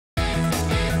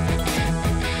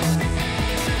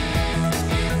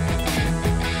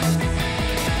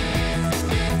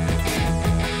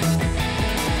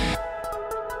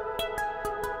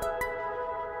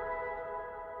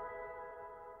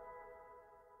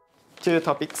two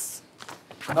topics.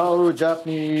 No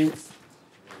Japanese.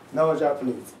 No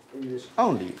Japanese. English.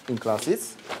 Only in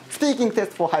classes. Speaking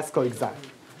test for high school exam.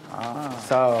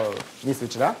 So, Miss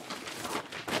Uchida,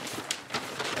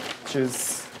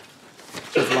 choose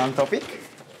one topic.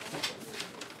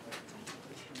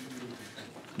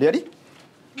 Really?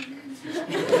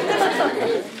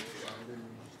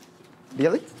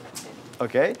 Really?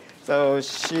 Okay. So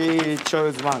she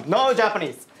chose one. No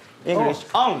Japanese. English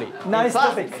only. Nice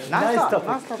topic. Nice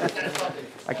topic.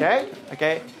 Okay.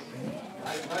 Okay.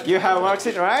 You have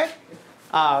worksheet, right?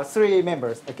 3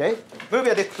 members. Okay. Move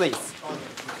your desk, please.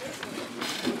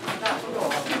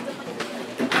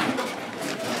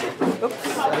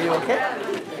 Oops. Are you okay?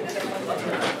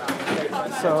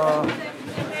 So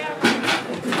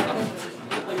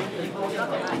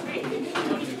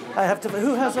I have to.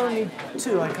 Who has only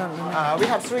 2? I can't remember. We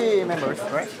have 3 members,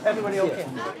 right? Everybody okay?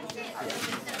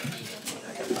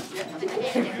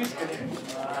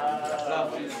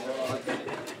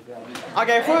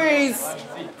 Okay,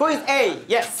 who is A?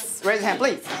 Yes, raise your hand,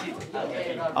 please.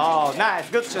 Oh, nice,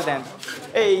 good student.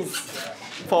 A is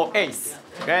for ace.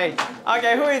 Great.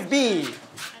 Okay, who is B?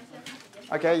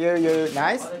 Okay, you,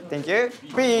 nice, thank you.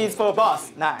 B is for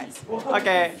boss, nice.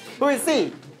 Okay, who is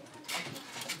C?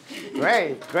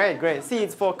 Great. C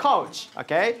is for coach,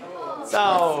 okay?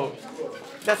 So,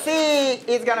 the C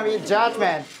is gonna be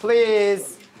judgment.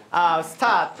 Please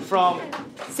start from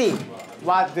C.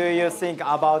 What do you think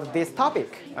about this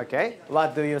topic? Okay?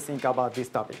 What do you think about this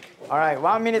topic? Alright,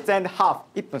 1 minute and a half.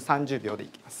 1分30秒でい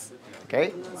きます。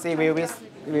Okay? See, we will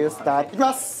start. いき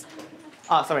ます。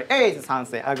Sorry. A is 賛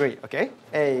成. Agree. Okay?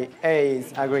 A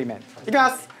is agreement. いき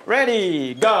ます。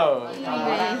Ready, go! English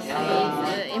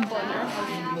is important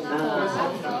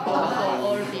for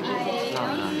all people.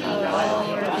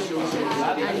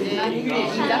 And in the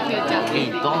future. We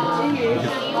don't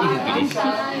English,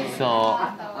 so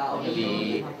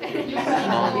we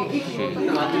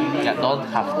don't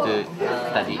have to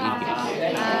study English.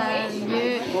 And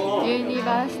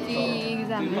university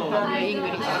exam for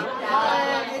English.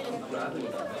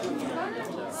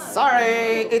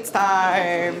 Sorry, it's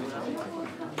time.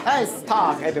 Nice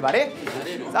talk, everybody.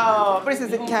 So, please,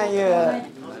 can you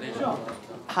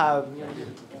have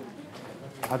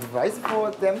advice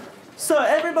for them? So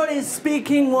everybody's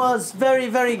speaking was very,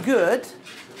 very good.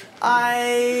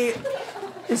 I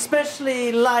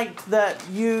especially liked that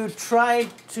you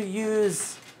tried to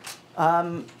use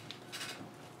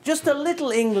just a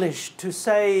little English to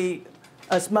say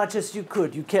as much as you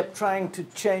could. You kept trying to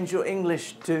change your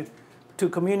English to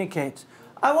communicate.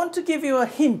 I want to give you a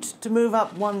hint to move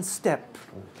up one step.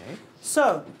 Okay.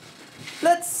 So,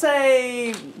 let's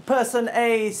say person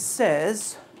A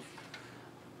says,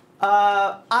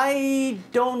 I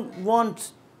don't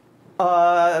want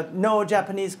no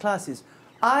Japanese classes.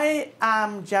 I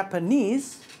am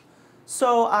Japanese,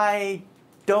 so I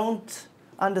don't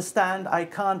understand, I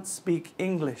can't speak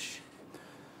English.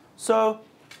 So,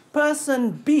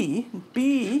 person B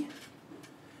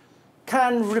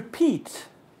can repeat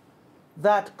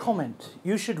that comment.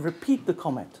 You should repeat the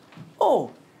comment.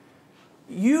 Oh,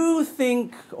 you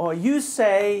think or you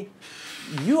say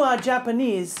you are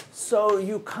Japanese, so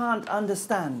you can't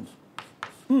understand.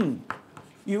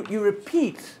 You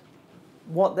repeat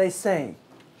what they say.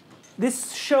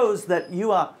 This shows that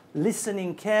you are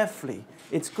listening carefully.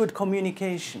 It's good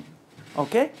communication.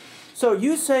 Okay? So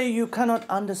you say you cannot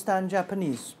understand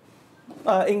Japanese,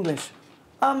 English.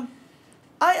 I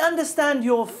understand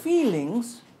your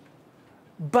feelings,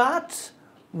 but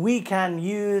we can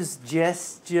use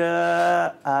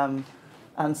gesture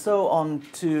and so on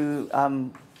to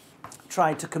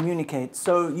try to communicate.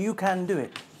 So you can do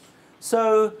it.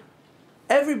 So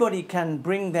everybody can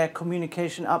bring their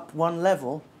communication up one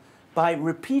level by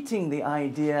repeating the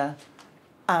idea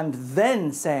and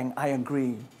then saying, I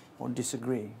agree or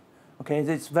disagree. Okay,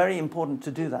 it's very important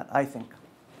to do that, I think.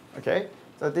 Okay,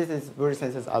 so this is Buri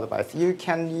Sensei's advice. You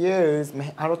can use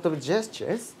a lot of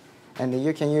gestures, and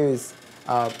you can use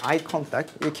eye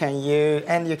contact. You can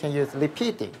use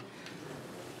repeating.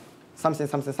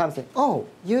 Something. Oh,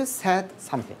 you said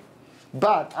something,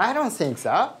 but I don't think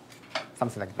so.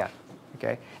 Something like that.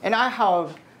 Okay, and I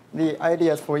have the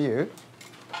ideas for you.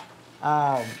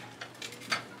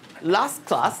 Last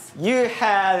class, you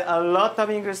had a lot of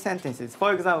English sentences.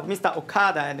 For example, Mr.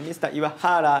 Okada and Mr.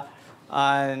 Iwahara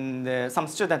and some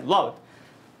students wrote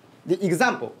the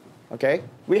example. Okay,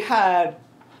 we had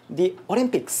the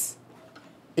Olympics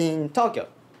in Tokyo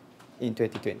in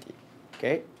 2020.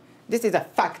 Okay, this is a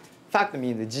fact. Fact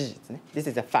means 事実ね. This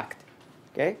is a fact.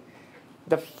 Okay,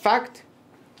 the fact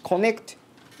connect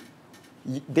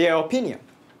their opinion.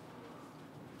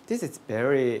 This is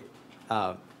very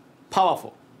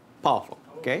powerful.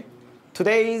 Okay.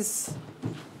 Today's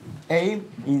aim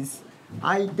is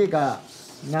相手が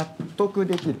納得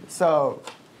できる. So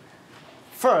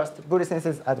first, Buddha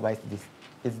Sensei's advice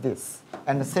is this,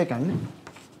 and the second,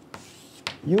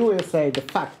 you will say the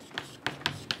fact,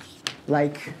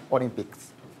 like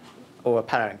Olympics or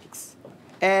Paralympics,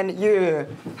 and you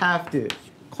have to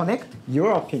connect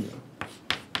your opinion.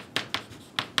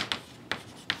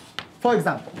 For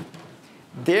example,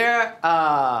 there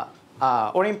are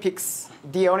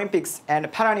the Olympics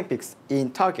and Paralympics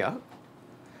in Tokyo.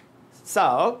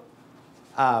 So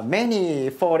many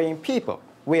foreign people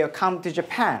will come to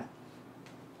Japan,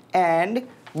 and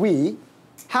we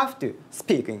have to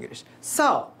speak English.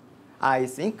 So I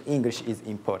think English is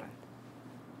important.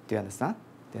 Do you understand?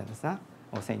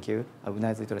 Oh, thank you.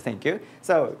 Thank you.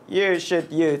 So you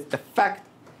should use the fact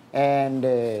and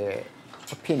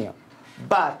opinion.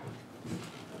 But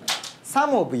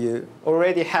some of you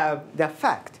already have the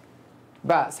fact,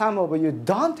 but some of you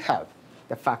don't have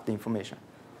the fact information.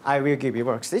 I will give you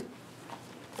worksheet.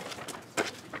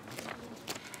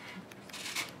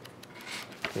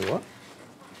 Here.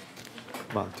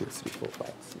 1, 2, 3, 4,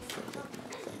 5, 6, 7,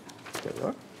 8, 9, 10.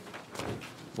 There.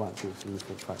 1, 2, 3,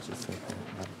 4, 5, 6, 7, 8,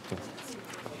 9, 10.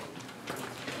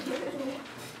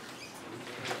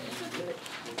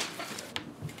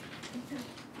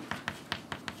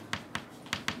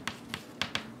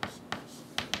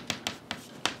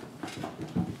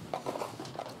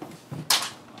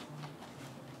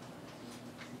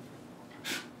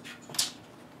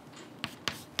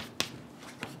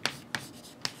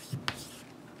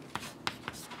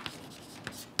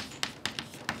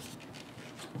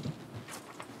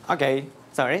 Okay,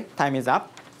 sorry, time is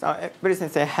up. So Buddha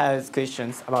Sensei has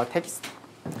questions about text.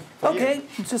 Okay,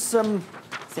 just some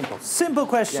simple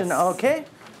question. Yes. Okay,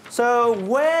 so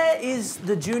where is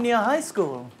the junior high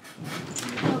school?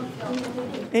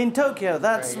 In Tokyo,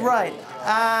 that's right.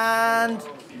 And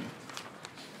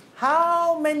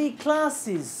how many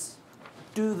classes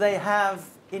do they have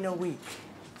in a week?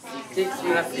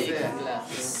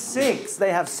 6.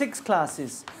 They have 6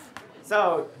 classes.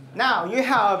 So now you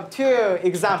have 2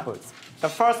 examples. The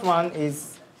first one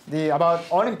is about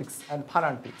Olympics and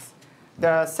Paralympics.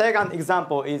 The second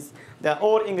example is the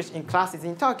all English in classes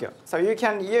in Tokyo. So you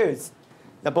can use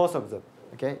both of them.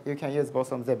 Okay, you can use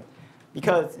both of them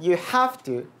because you have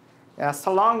to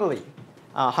strongly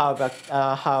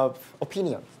have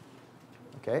opinions.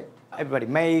 Okay, everybody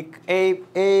make A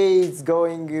is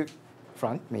going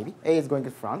front, maybe A is going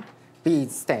front, B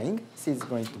is staying, C is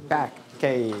going to back.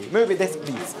 Okay, move it desk,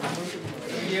 please.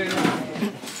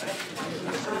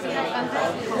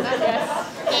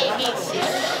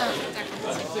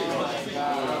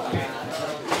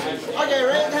 Okay,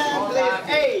 right hand, please.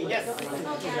 A, yes.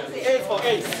 A is for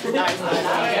ace. Nice.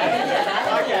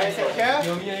 Okay,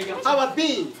 thank you. How about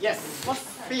B? Yes.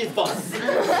 B is boss. B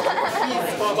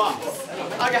is for boss.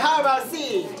 Okay, how about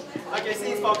C? Okay,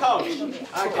 C is for coach.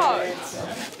 Okay.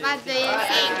 What do you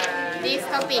think this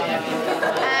topic?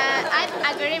 I'm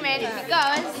agreement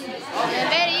because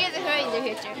very useful in the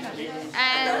future.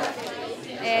 And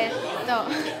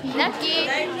lucky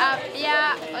appear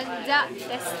on the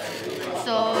test.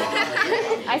 So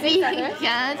I think we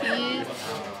can use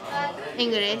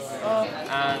English.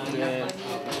 And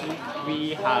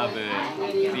we have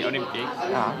the Olympics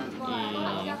in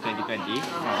 2020.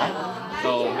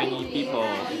 So many people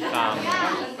come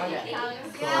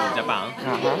to Japan.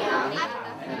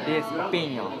 This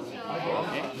opinion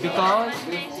because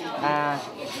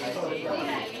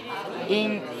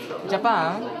in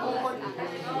Japan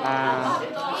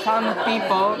some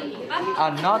people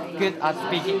are not good at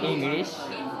speaking English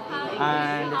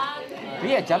and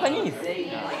we are Japanese.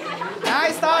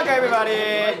 Nice talk,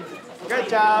 everybody. Good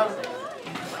job.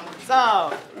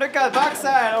 So look at back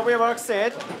side of your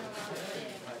worksheet.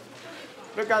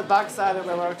 Look at back side of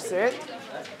your worksheet.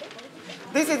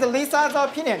 This is Lisa's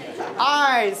opinion.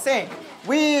 I think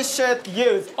we should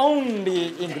use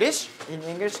only English in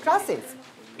English classes.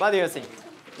 What do you think?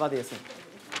 What do you think?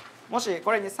 もし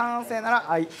これに賛成なら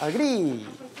I agree.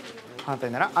 反対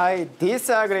なら I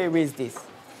disagree with this.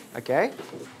 Okay?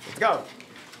 Let's go.